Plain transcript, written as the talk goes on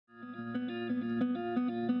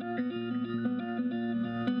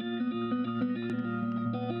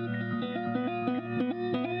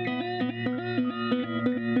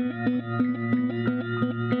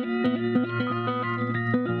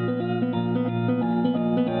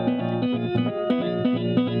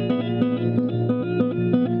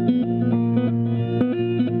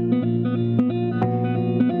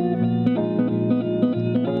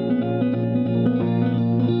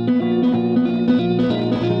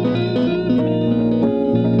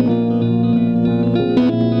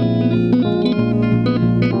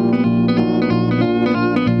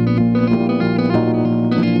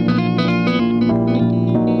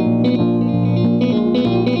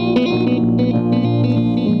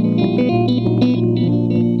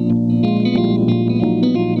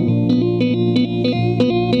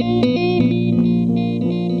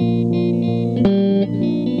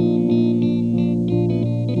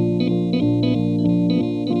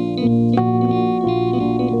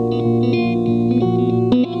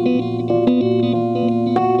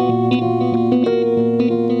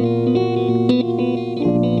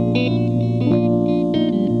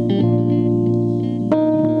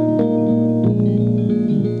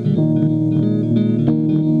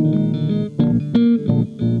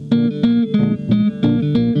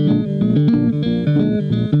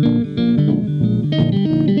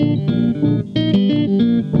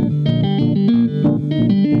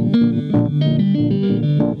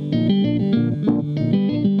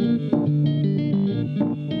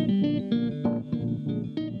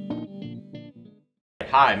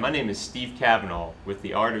my name is Steve Cavanaugh with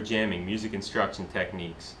the Art of Jamming Music Instruction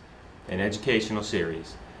Techniques, an educational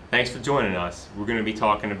series. Thanks for joining us. We're going to be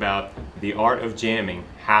talking about the art of jamming,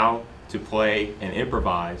 how to play and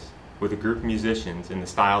improvise with a group of musicians in the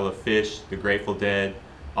style of Fish, the Grateful Dead,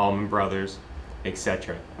 Allman Brothers,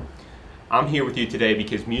 etc. I'm here with you today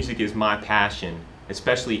because music is my passion,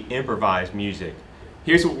 especially improvised music.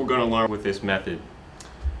 Here's what we're going to learn with this method.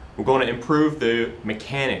 We're going to improve the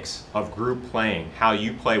mechanics of group playing, how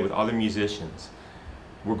you play with other musicians.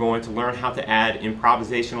 We're going to learn how to add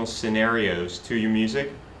improvisational scenarios to your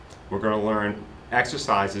music. We're going to learn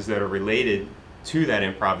exercises that are related to that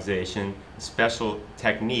improvisation, special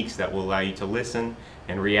techniques that will allow you to listen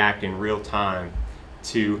and react in real time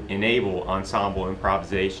to enable ensemble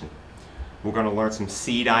improvisation. We're going to learn some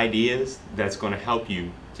seed ideas that's going to help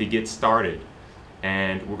you to get started.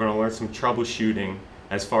 And we're going to learn some troubleshooting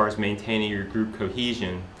as far as maintaining your group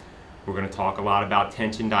cohesion. We're going to talk a lot about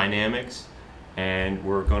tension dynamics, and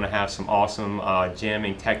we're going to have some awesome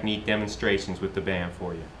jamming technique demonstrations with the band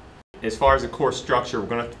for you. As far as the course structure, we're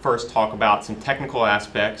going to first talk about some technical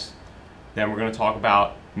aspects, then we're going to talk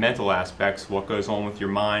about mental aspects, what goes on with your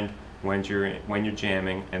mind when you're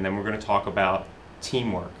jamming, and then we're going to talk about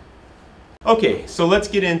teamwork. Okay, so let's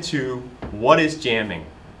get into what is jamming.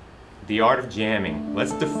 The art of jamming.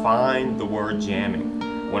 Let's define the word jamming.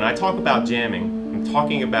 When I talk about jamming, I'm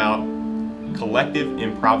talking about collective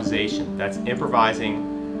improvisation. That's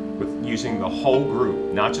improvising with using the whole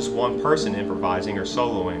group, not just one person improvising or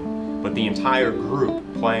soloing, but the entire group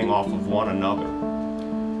playing off of one another.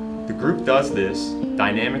 The group does this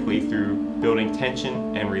dynamically through building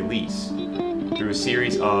tension and release. Through a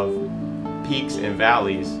series of peaks and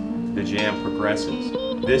valleys, the jam progresses.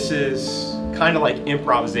 This is kind of like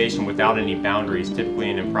improvisation without any boundaries. Typically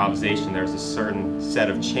in improvisation there's a certain set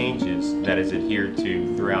of changes that is adhered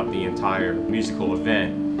to throughout the entire musical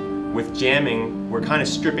event. With jamming, we're kind of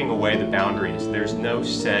stripping away the boundaries. There's no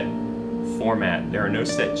set format, there are no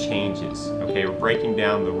set changes. Okay, we're breaking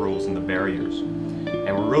down the rules and the barriers.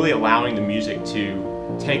 And we're really allowing the music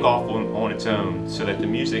to take off on its own so that the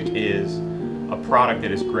music is a product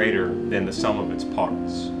that is greater than the sum of its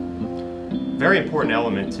parts. Very important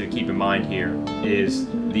element to keep in mind here is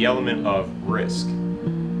the element of risk.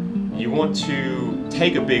 You want to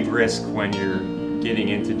take a big risk when you're getting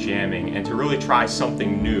into jamming and to really try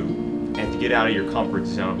something new and to get out of your comfort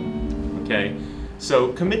zone. Okay?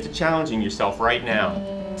 So commit to challenging yourself right now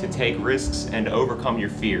to take risks and to overcome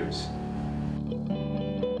your fears.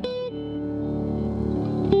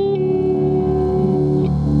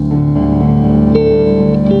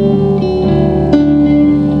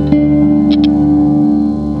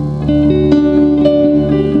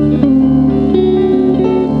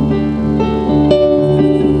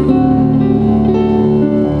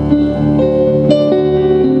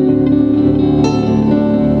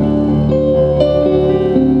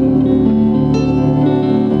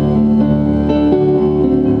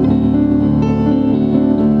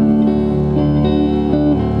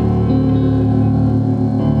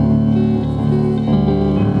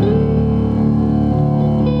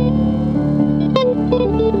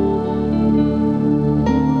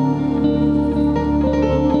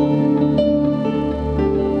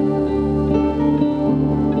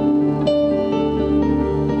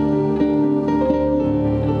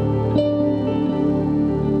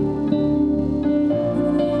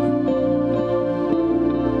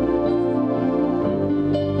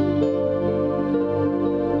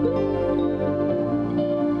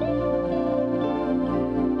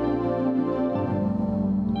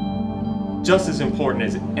 Just as important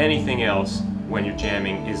as anything else when you're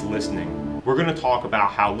jamming is listening. We're going to talk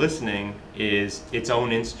about how listening is its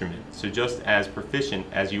own instrument. So just as proficient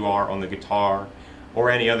as you are on the guitar or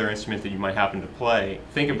any other instrument that you might happen to play,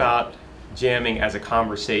 think about jamming as a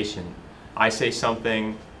conversation. I say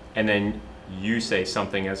something and then you say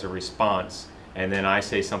something as a response, and then I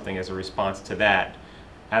say something as a response to that.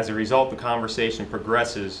 As a result, the conversation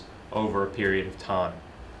progresses over a period of time.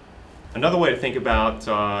 Another way to think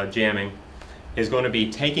about jamming is going to be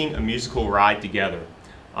taking a musical ride together.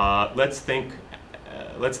 Let's think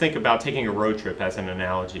about taking a road trip as an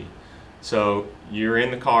analogy. So you're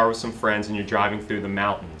in the car with some friends and you're driving through the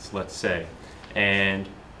mountains, let's say, and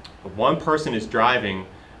one person is driving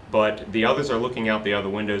but the others are looking out the other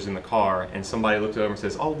windows in the car, and somebody looks over and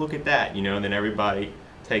says, "Oh, look at that," you know, and then everybody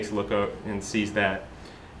takes a look over and sees that,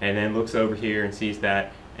 and then looks over here and sees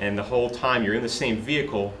that, and the whole time you're in the same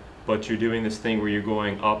vehicle, but you're doing this thing where you're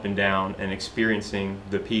going up and down and experiencing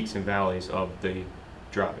the peaks and valleys of the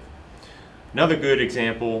drive. Another good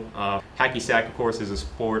example, hacky sack, of course, is a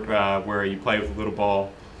sport where you play with a little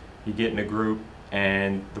ball. You get in a group,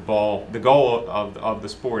 and the goal of the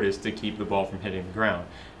sport is to keep the ball from hitting the ground.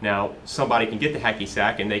 Now, somebody can get the hacky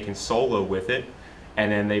sack and they can solo with it,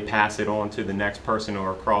 and then they pass it on to the next person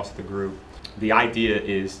or across the group. The idea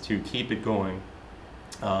is to keep it going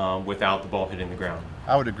without the ball hitting the ground.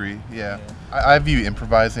 I would agree, yeah. I view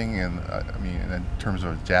improvising, and I mean, in terms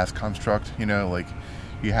of a jazz construct, you know, like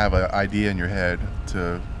you have an idea in your head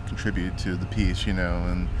to contribute to the piece, you know,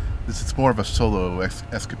 and it's more of a solo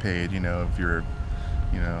escapade, you know, of your,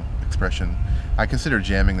 you know, expression. I consider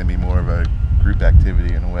jamming to be more of a group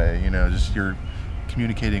activity in a way, you know, just you're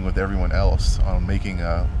communicating with everyone else on making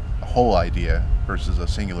a whole idea versus a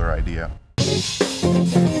singular idea.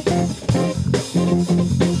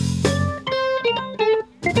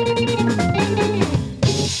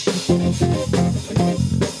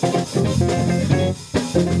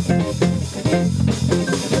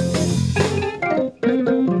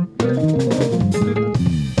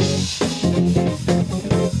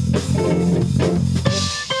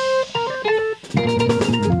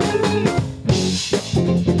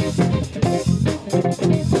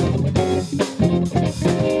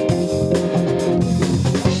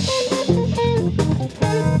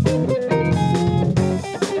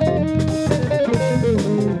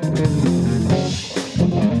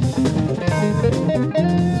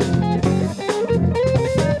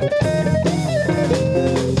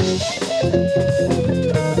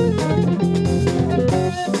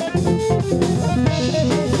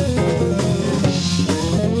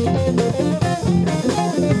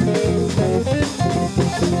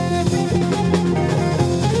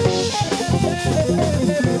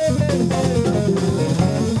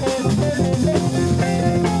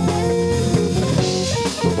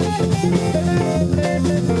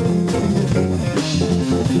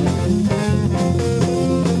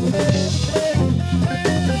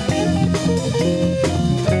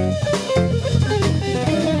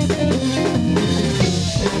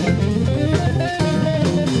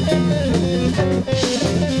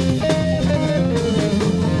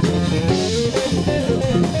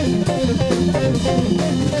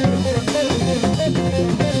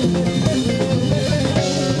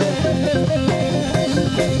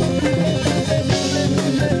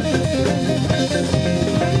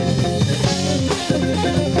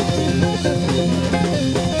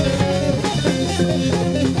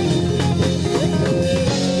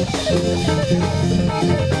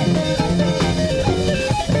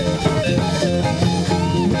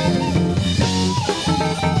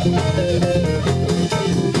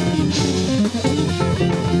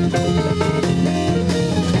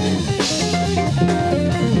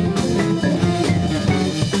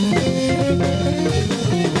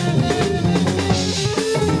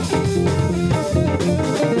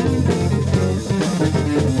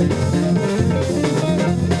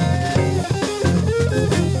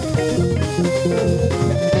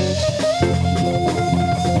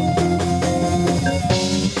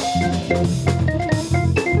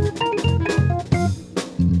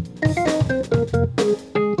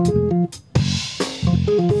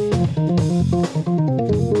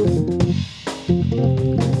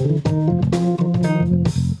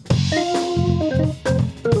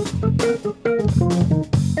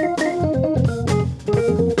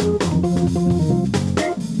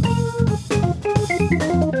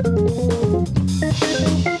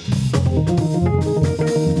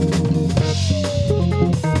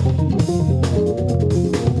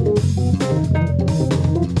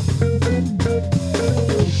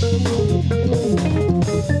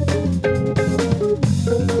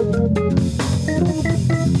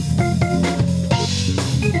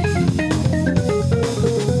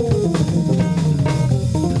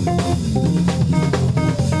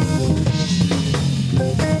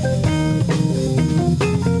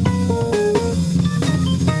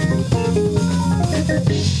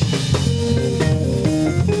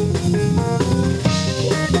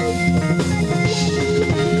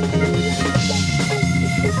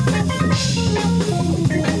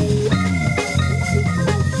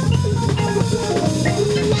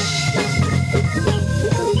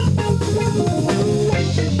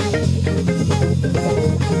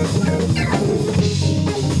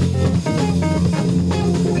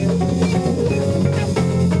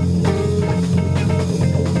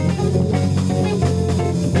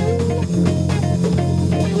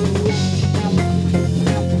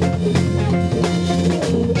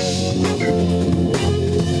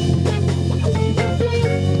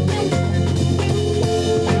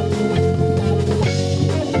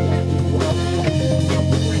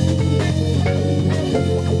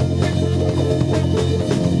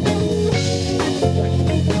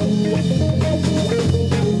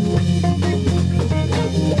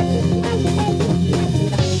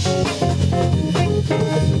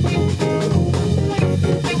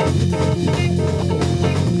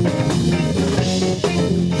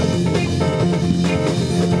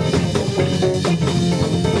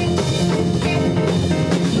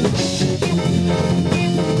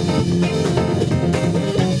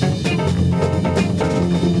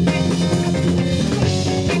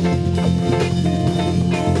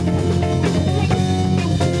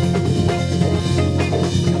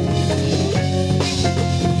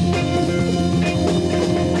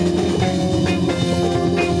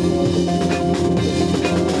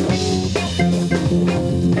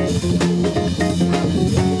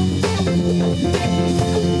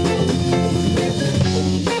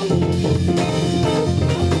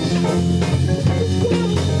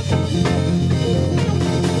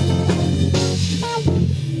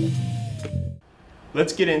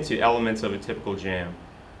 let's get into elements of a typical jam.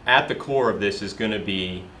 At the core of this is going to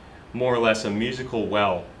be more or less a musical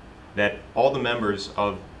well that all the members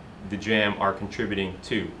of the jam are contributing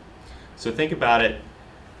to. So think about it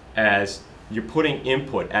as you're putting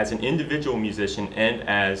input as an individual musician, and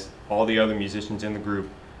as all the other musicians in the group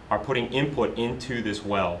are putting input into this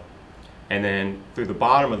well. And then through the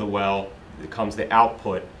bottom of the well comes the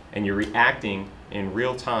output, and you're reacting in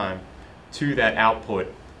real time to that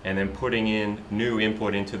output and then putting in new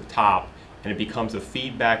input into the top, and it becomes a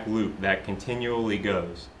feedback loop that continually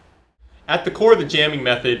goes. At the core of the jamming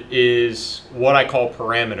method is what I call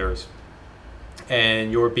parameters,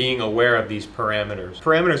 and you're being aware of these parameters.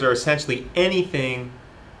 Parameters are essentially anything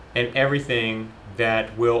and everything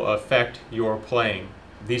that will affect your playing.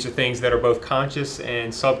 These are things that are both conscious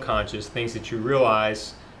and subconscious, things that you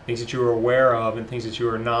realize, things that you are aware of, and things that you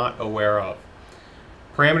are not aware of.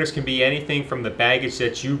 Parameters can be anything from the baggage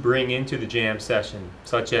that you bring into the jam session,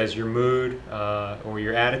 such as your mood or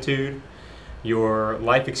your attitude, your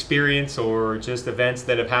life experience, or just events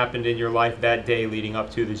that have happened in your life that day leading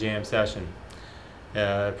up to the jam session.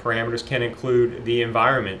 Parameters can include the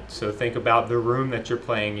environment, so think about the room that you're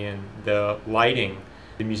playing in, the lighting,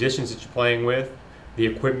 the musicians that you're playing with, the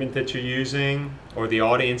equipment that you're using, or the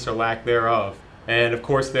audience or lack thereof. And of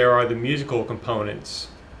course there are the musical components.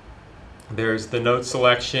 There's the note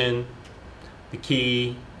selection, the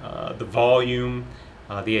key, the volume,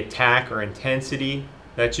 the attack or intensity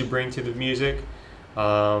that you bring to the music,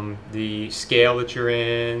 the scale that you're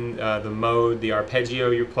in, the mode, the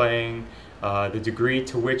arpeggio you're playing, the degree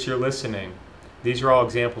to which you're listening. These are all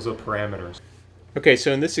examples of parameters. Okay,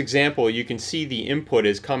 so in this example you can see the input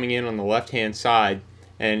is coming in on the left hand side,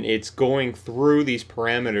 and it's going through these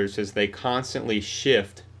parameters as they constantly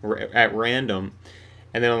shift at random.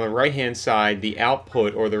 And then on the right hand side, the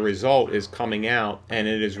output or the result is coming out, and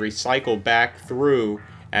it is recycled back through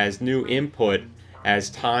as new input as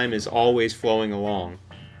time is always flowing along.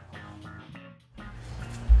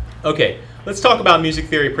 Okay, let's talk about music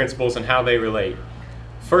theory principles and how they relate.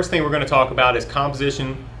 First thing we're going to talk about is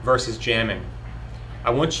composition versus jamming. I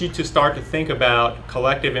want you to start to think about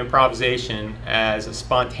collective improvisation as a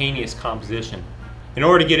spontaneous composition. In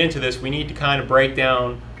order to get into this, we need to kind of break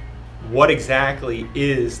down what exactly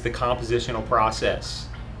is the compositional process.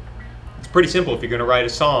 It's pretty simple if you're going to write a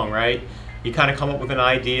song, right? You kind of come up with an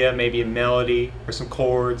idea, maybe a melody or some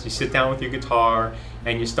chords, you sit down with your guitar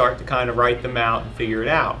and you start to kind of write them out and figure it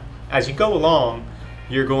out. As you go along,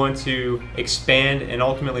 you're going to expand and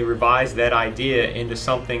ultimately revise that idea into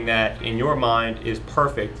something that in your mind is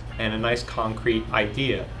perfect and a nice concrete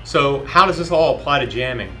idea. So how does this all apply to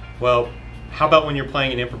jamming? Well, how about when you're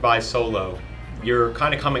playing an improvised solo? You're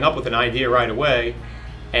kind of coming up with an idea right away,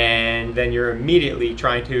 and then you're immediately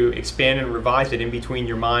trying to expand and revise it in between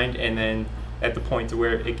your mind and then at the point to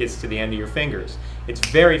where it gets to the end of your fingers. It's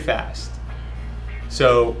very fast.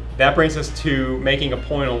 So that brings us to making a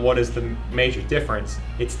point on what is the major difference.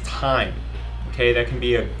 It's time. Okay, that can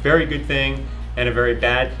be a very good thing and a very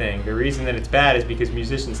bad thing. The reason that it's bad is because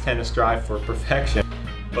musicians tend to strive for perfection.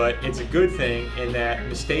 But it's a good thing in that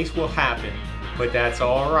mistakes will happen, but that's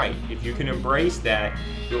all right. If you can embrace that,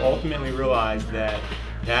 you'll ultimately realize that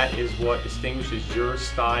that is what distinguishes your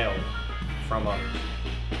style from others.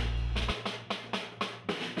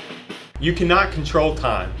 You cannot control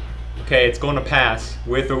time. Okay, it's going to pass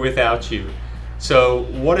with or without you. So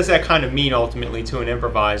what does that kind of mean ultimately to an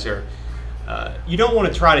improviser? You don't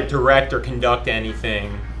want to try to direct or conduct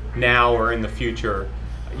anything now or in the future.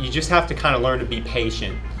 You just have to kind of learn to be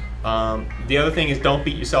patient. The other thing is, don't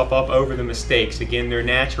beat yourself up over the mistakes. Again, they're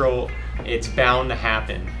natural. It's bound to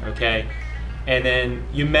happen, okay? And then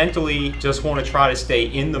you mentally just want to try to stay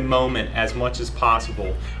in the moment as much as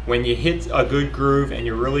possible. When you hit a good groove and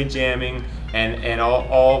you're really jamming and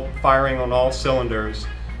all firing on all cylinders,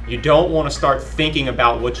 you don't want to start thinking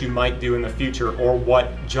about what you might do in the future or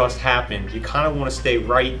what just happened. You kind of want to stay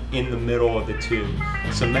right in the middle of the two.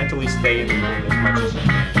 So mentally stay in the moment as much as you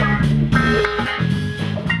can.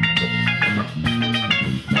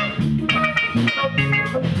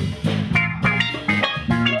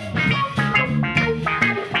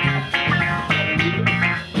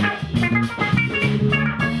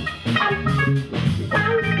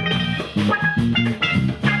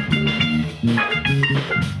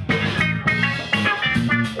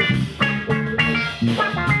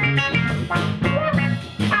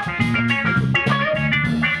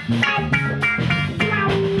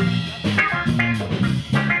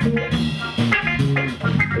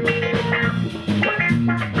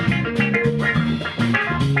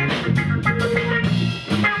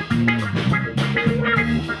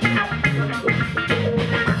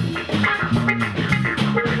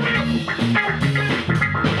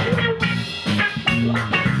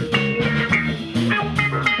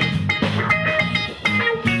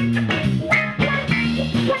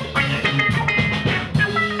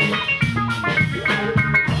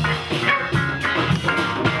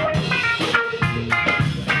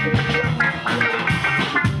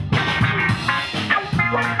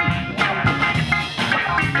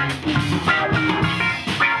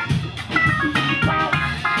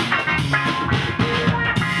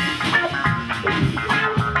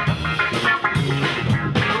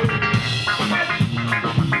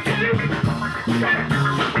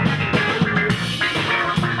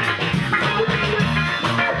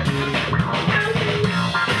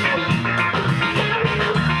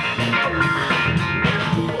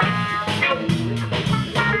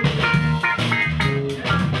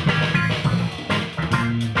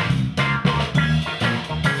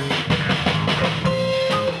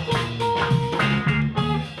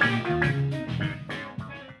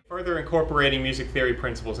 incorporating music theory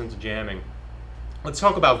principles into jamming. Let's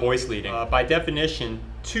talk about voice leading. By definition,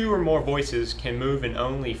 2 or more voices can move in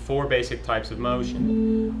only 4 basic types of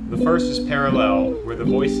motion. The first is parallel, where the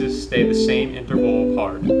voices stay the same interval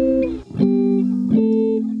apart.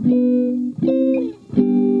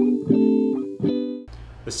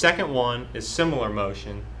 The second one is similar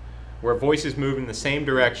motion, where voices move in the same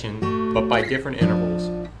direction but by different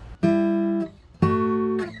intervals.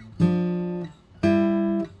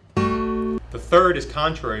 The third is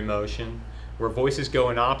contrary motion, where voices go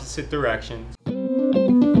in opposite directions.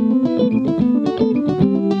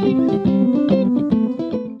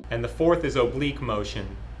 And the fourth is oblique motion.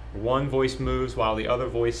 One voice moves while the other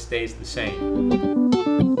voice stays the same.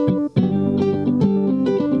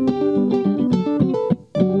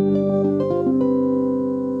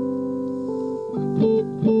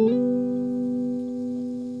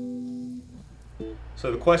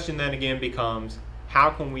 So the question then again becomes, how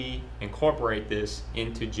can we incorporate this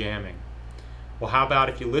into jamming? Well, how about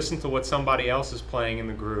if you listen to what somebody else is playing in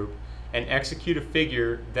the group and execute a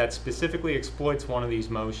figure that specifically exploits one of these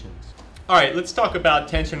motions? All right, let's talk about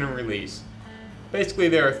tension and release. Basically,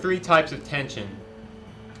 there are 3 types of tension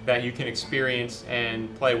that you can experience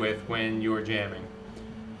and play with when you're jamming.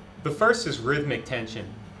 The first is rhythmic tension.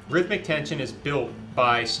 Rhythmic tension is built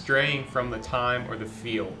by straying from the time or the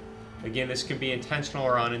feel. Again, this can be intentional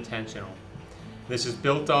or unintentional. This is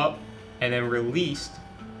built up and then released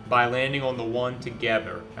by landing on the one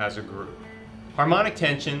together as a group. Harmonic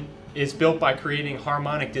tension is built by creating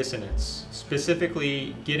harmonic dissonance,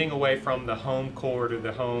 specifically getting away from the home chord or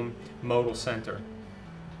the home modal center.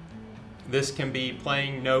 This can be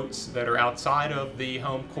playing notes that are outside of the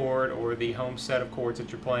home chord or the home set of chords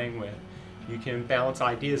that you're playing with. You can bounce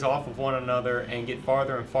ideas off of one another and get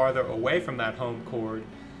farther and farther away from that home chord,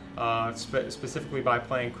 specifically by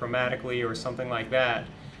playing chromatically or something like that.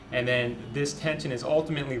 And then this tension is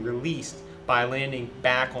ultimately released by landing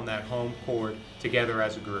back on that home chord together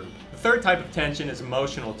as a group. The third type of tension is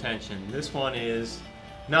emotional tension. This one is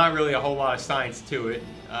not really a whole lot of science to it.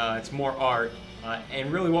 It's more art.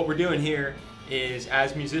 And really what we're doing here is,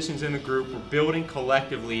 as musicians in the group, we're building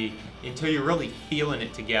collectively until you're really feeling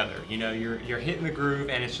it together. You know, you're hitting the groove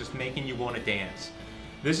and it's just making you want to dance.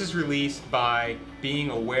 This is released by being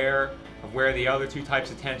aware of where the other 2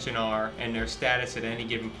 types of tension are and their status at any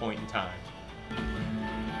given point in time.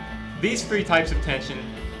 These 3 types of tension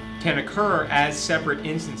can occur as separate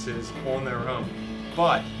instances on their own,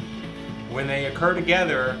 but when they occur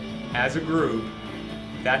together as a group,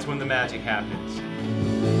 that's when the magic happens.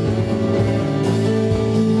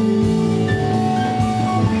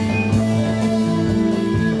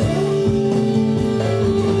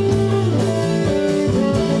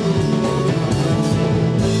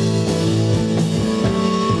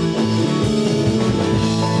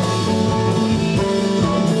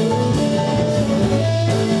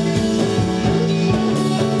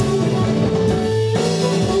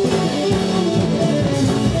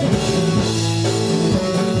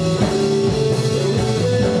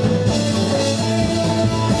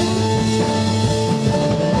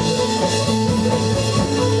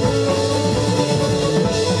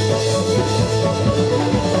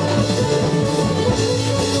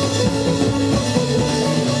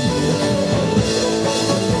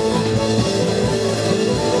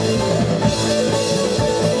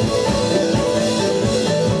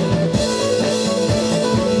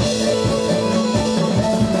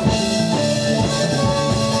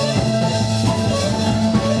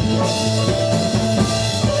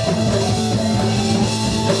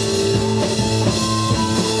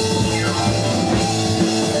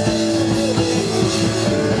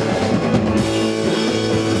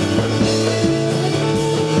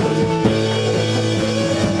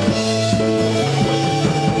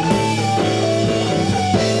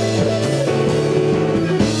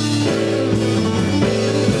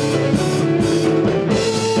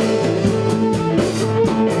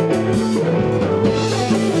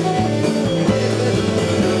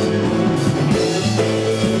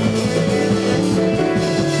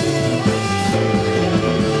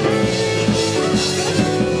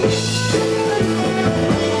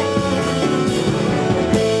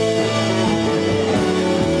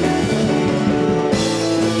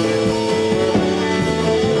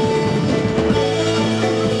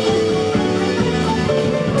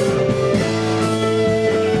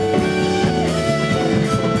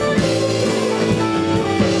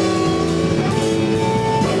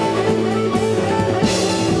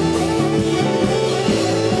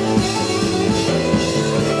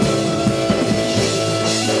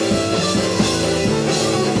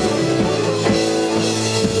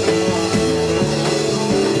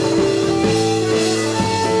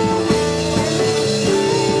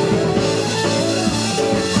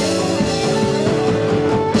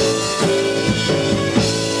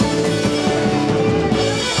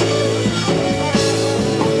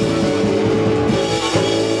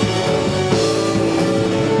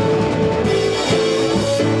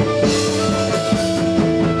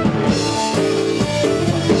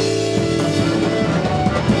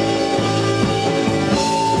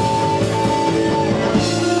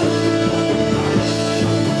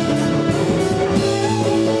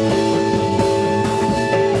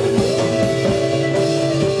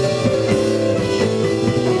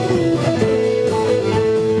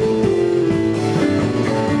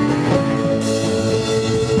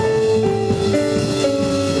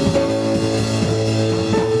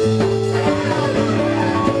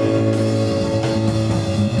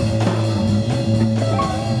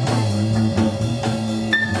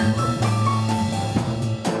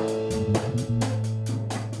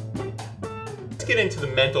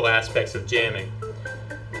 mental aspects of jamming,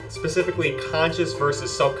 specifically conscious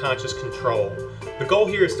versus subconscious control. The goal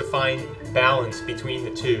here is to find balance between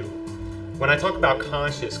the two. When I talk about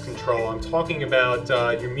conscious control, I'm talking about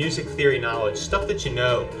your music theory knowledge, stuff that you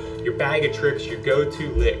know, your bag of tricks, your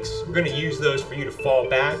go-to licks. We're going to use those for you to fall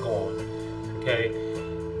back on, okay?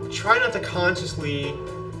 Try not to consciously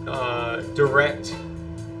direct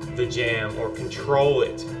the jam or control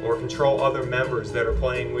it or control other members that are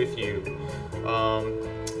playing with you.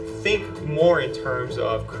 Think more in terms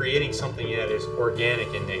of creating something that is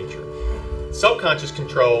organic in nature. Subconscious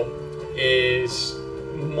control is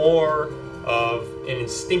more of an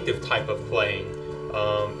instinctive type of playing.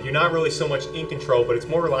 You're not really so much in control, but it's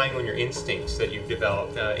more relying on your instincts that you've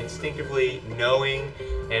developed, instinctively knowing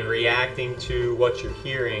and reacting to what you're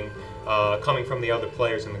hearing coming from the other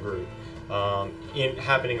players in the group,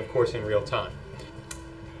 happening of course in real time.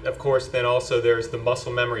 Of course, then also there's the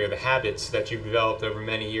muscle memory or the habits that you've developed over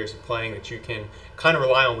many years of playing that you can kind of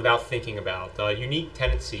rely on without thinking about. Unique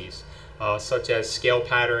tendencies such as scale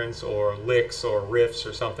patterns or licks or riffs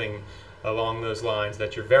or something along those lines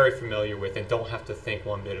that you're very familiar with and don't have to think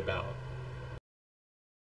one bit about.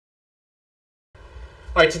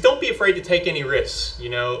 Alright, so don't be afraid to take any risks.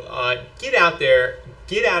 Get out there,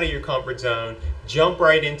 get out of your comfort zone, jump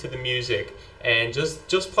right into the music, and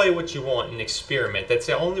just play what you want and experiment. That's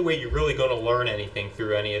the only way you're really going to learn anything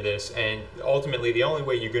through any of this, and ultimately the only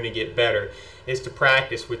way you're going to get better is to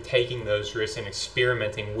practice with taking those risks and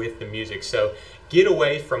experimenting with the music. So get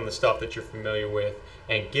away from the stuff that you're familiar with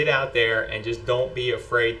and get out there and just don't be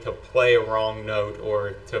afraid to play a wrong note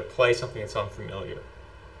or to play something that's unfamiliar.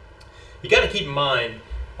 You got to keep in mind,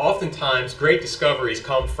 oftentimes great discoveries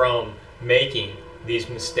come from making these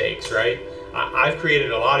mistakes, right? I've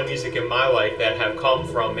created a lot of music in my life that have come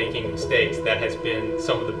from making mistakes. That has been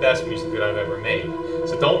some of the best music that I've ever made.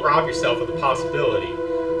 So don't rob yourself of the possibility.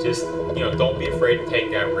 Just, don't be afraid to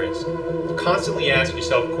take that risk. Constantly ask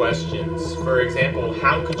yourself questions. For example,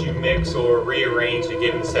 how could you mix or rearrange a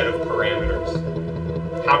given set of parameters?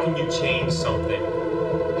 How can you change something?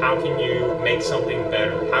 How can you make something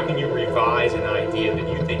better? How can you revise an idea that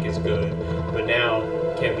you think is good, but now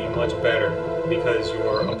can be much better because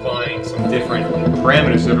you're applying some different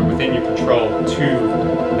parameters that are within your control to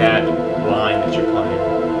that line that you're playing.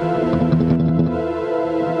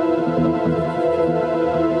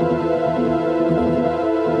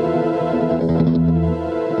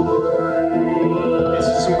 These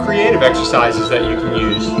are some creative exercises that you can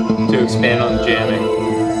use to expand on jamming.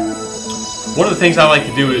 One of the things I like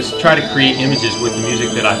to do is try to create images with the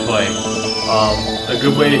music that I play. A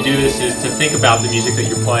good way to do this is to think about the music that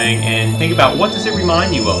you're playing and think about what does it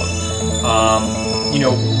remind you of.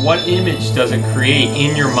 What image does it create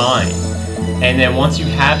in your mind? And then once you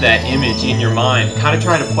have that image in your mind, kind of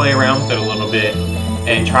try to play around with it a little bit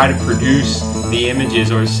and try to produce the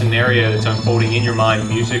images or scenario that's unfolding in your mind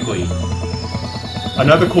musically.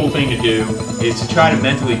 Another cool thing to do is to try to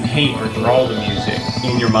mentally paint or draw the music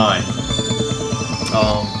in your mind.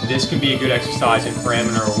 This can be a good exercise in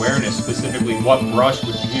parameter awareness. Specifically, what brush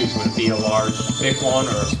would you use? Would it be a large, thick one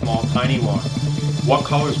or a small, tiny one? What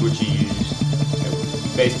colors would you use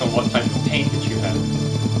based on what type of paint that you have?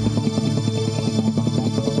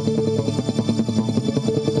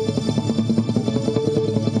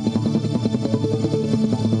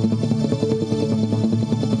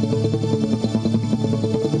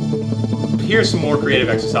 Here's some more creative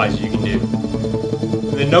exercises you can do.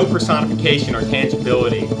 The note personification or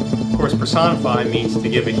tangibility. Of course, personify means to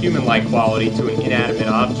give a human-like quality to an inanimate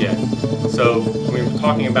object. So when we're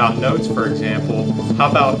talking about notes, for example, how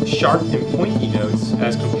about sharp and pointy notes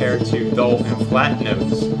as compared to dull and flat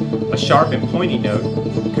notes? A sharp and pointy note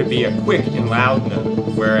could be a quick and loud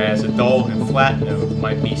note, whereas a dull and flat note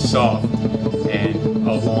might be soft and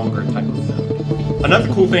a longer type of note. Another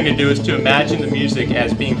cool thing to do is to imagine the music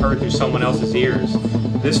as being heard through someone else's ears.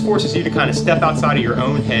 This forces you to kind of step outside of your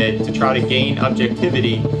own head to try to gain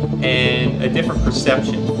objectivity and a different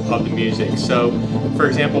perception of the music. So, for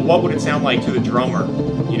example, what would it sound like to the drummer?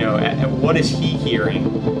 What is he hearing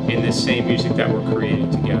in this same music that we're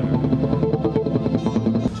creating together?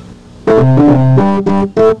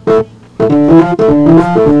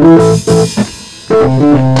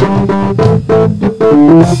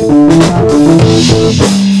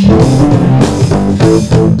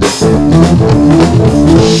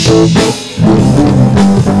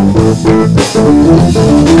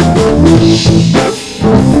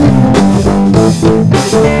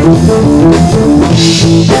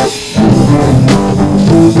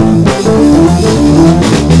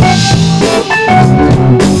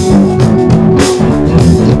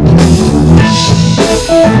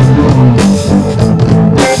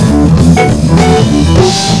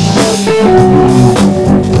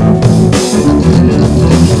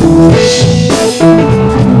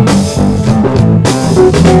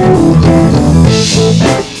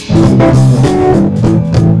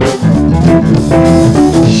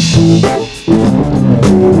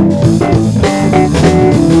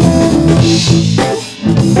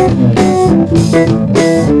 So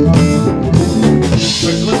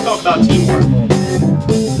let's talk about teamwork.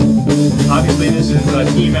 Obviously this is a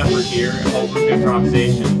team effort here, whole group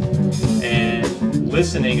improvisation, and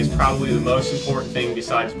listening is probably the most important thing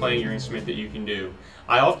besides playing your instrument that you can do.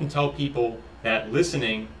 I often tell people that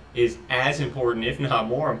listening is as important, if not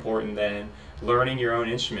more important, than learning your own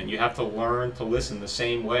instrument. You have to learn to listen the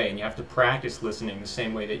same way, and you have to practice listening the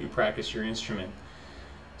same way that you practice your instrument.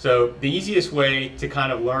 So the easiest way to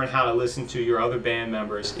kind of learn how to listen to your other band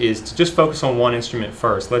members is to just focus on one instrument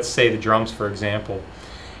first. Let's say the drums, for example.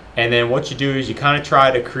 And then what you do is you kind of try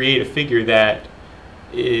to create a figure that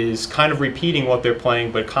is kind of repeating what they're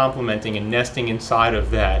playing, but complementing and nesting inside of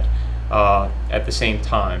that at the same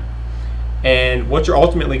time. And what you're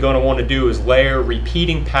ultimately going to want to do is layer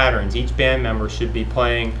repeating patterns. Each band member should be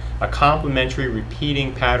playing a complementary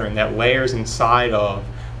repeating pattern that layers inside of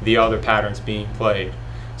the other patterns being played.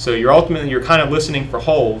 So you're kind of listening for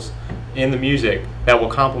holes in the music that will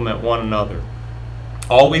complement one another.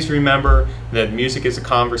 Always remember that music is a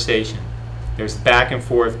conversation. There's back and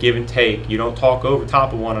forth, give and take. You don't talk over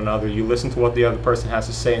top of one another. You listen to what the other person has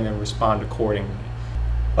to say and then respond accordingly.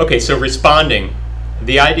 Okay, so responding.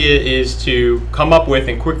 The idea is to come up with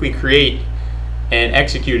and quickly create and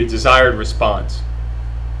execute a desired response.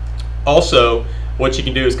 Also, what you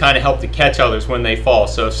can do is kind of help to catch others when they fall.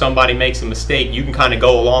 So if somebody makes a mistake, you can kind of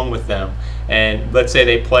go along with them. And let's say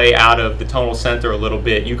they play out of the tonal center a little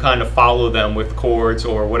bit, you kind of follow them with chords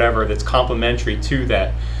or whatever that's complementary to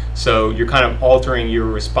that. So you're kind of altering your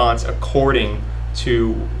response according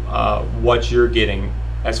to what you're getting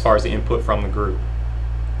as far as the input from the group.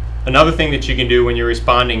 Another thing that you can do when you're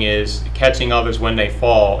responding is catching others when they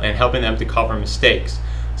fall and helping them to cover mistakes.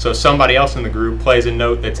 So if somebody else in the group plays a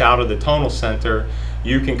note that's out of the tonal center,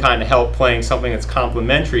 you can kind of help playing something that's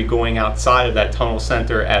complementary going outside of that tonal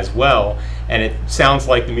center as well, and it sounds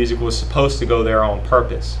like the music was supposed to go there on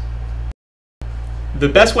purpose. The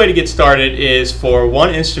best way to get started is for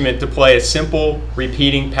one instrument to play a simple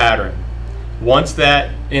repeating pattern. Once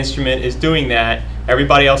that instrument is doing that,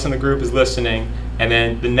 everybody else in the group is listening, and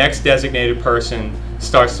then the next designated person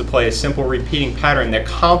starts to play a simple repeating pattern that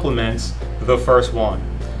complements the first one.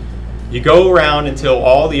 You go around until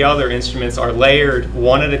all the other instruments are layered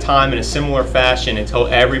one at a time in a similar fashion until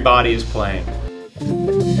everybody is playing.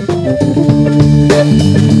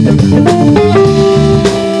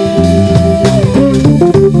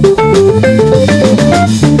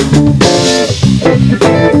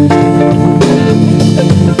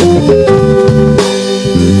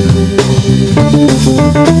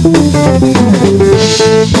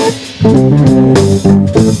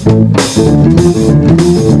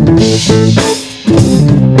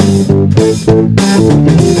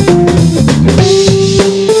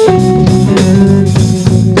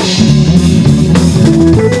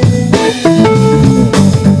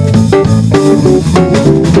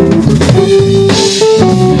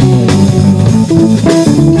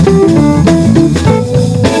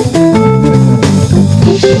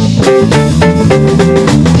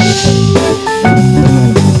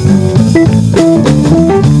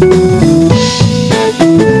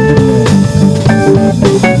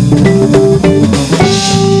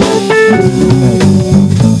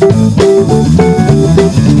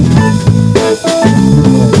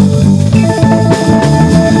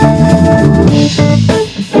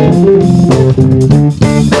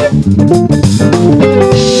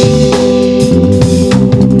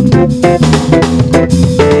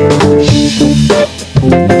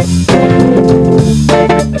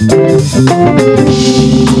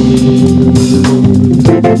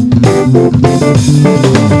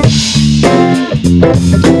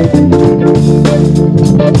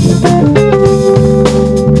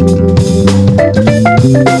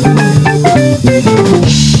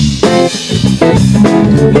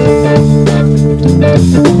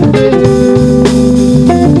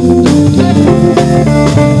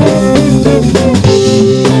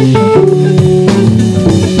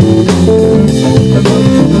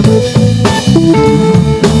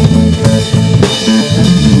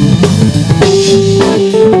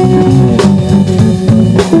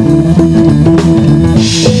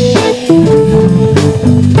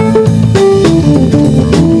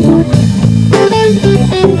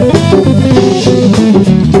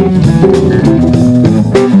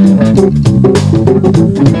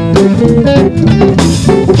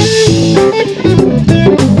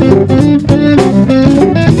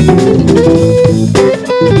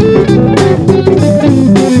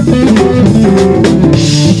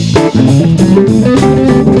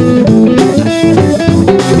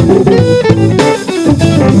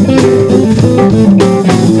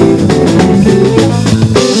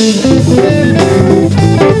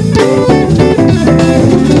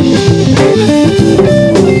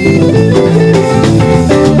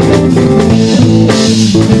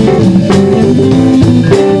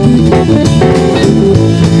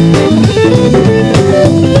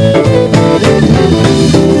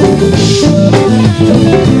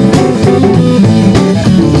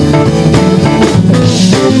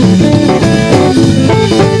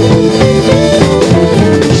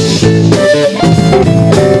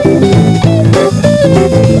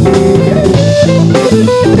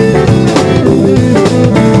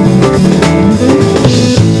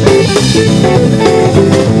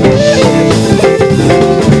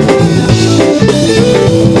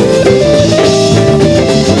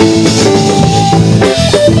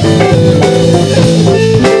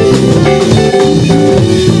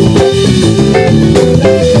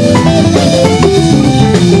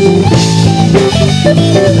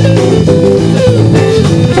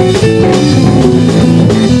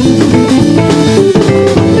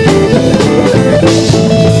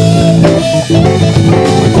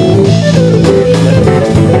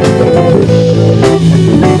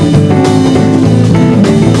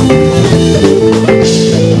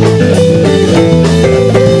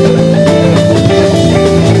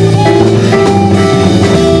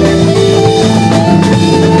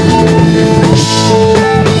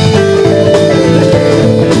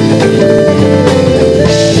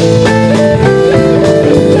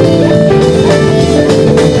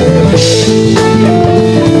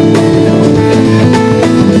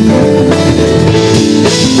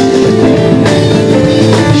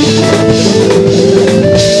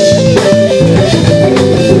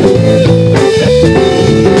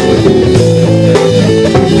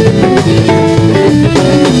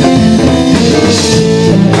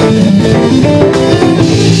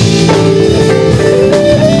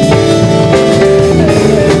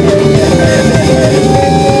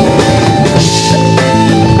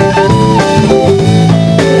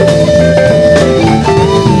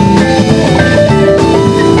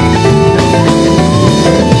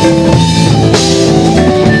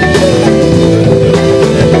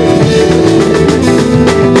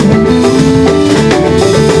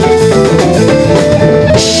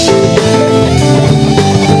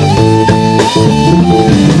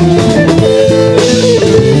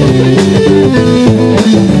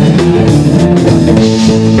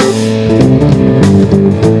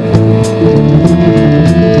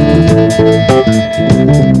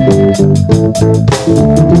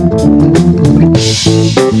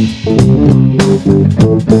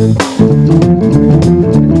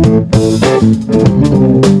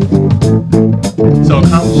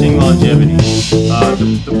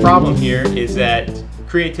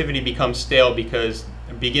 creativity becomes stale because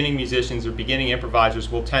beginning musicians or beginning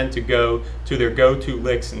improvisers will tend to go to their go-to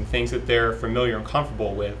licks and things that they're familiar and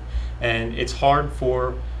comfortable with. And it's hard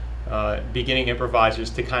for beginning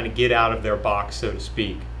improvisers to kind of get out of their box, so to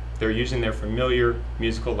speak. They're using their familiar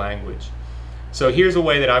musical language. So here's a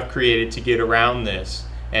way that I've created to get around this,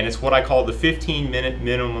 and it's what I call the 15-minute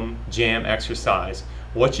minimum jam exercise.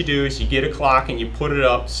 What you do is you get a clock and you put it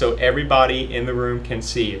up so everybody in the room can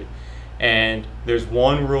see it. And there's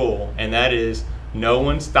one rule, and that is no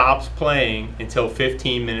one stops playing until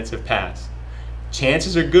 15 minutes have passed.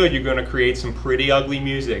 Chances are good you're going to create some pretty ugly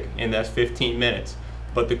music in that 15 minutes.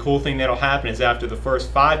 But the cool thing that'll happen is after the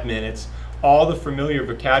first 5 minutes, all the familiar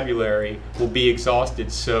vocabulary will be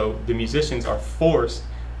exhausted, so the musicians are forced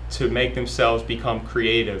to make themselves become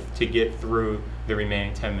creative to get through the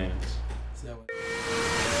remaining 10 minutes.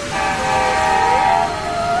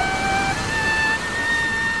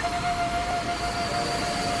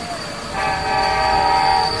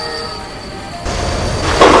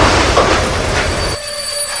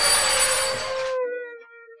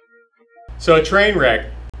 So a train wreck,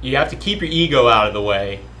 you have to keep your ego out of the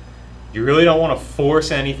way. You really don't want to force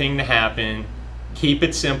anything to happen. Keep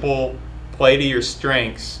it simple, play to your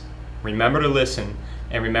strengths, remember to listen,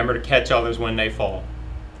 and remember to catch others when they fall.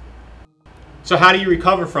 So how do you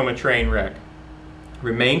recover from a train wreck?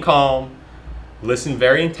 Remain calm, listen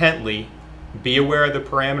very intently, be aware of the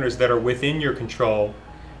parameters that are within your control,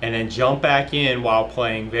 and then jump back in while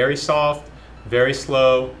playing very soft, very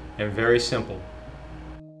slow, and very simple.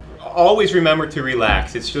 Always remember to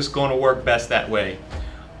relax. It's just going to work best that way.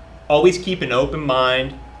 Always keep an open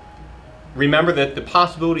mind. Remember that the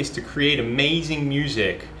possibilities to create amazing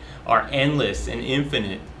music are endless and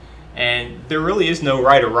infinite, and there really is no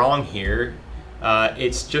right or wrong here.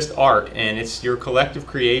 It's just art, and it's your collective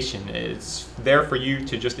creation. It's there for you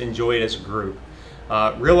to just enjoy it as a group.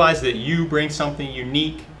 Realize that you bring something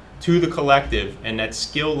unique to the collective, and that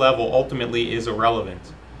skill level ultimately is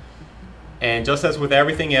irrelevant. And just as with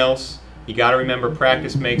everything else, you got to remember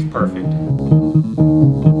practice makes perfect.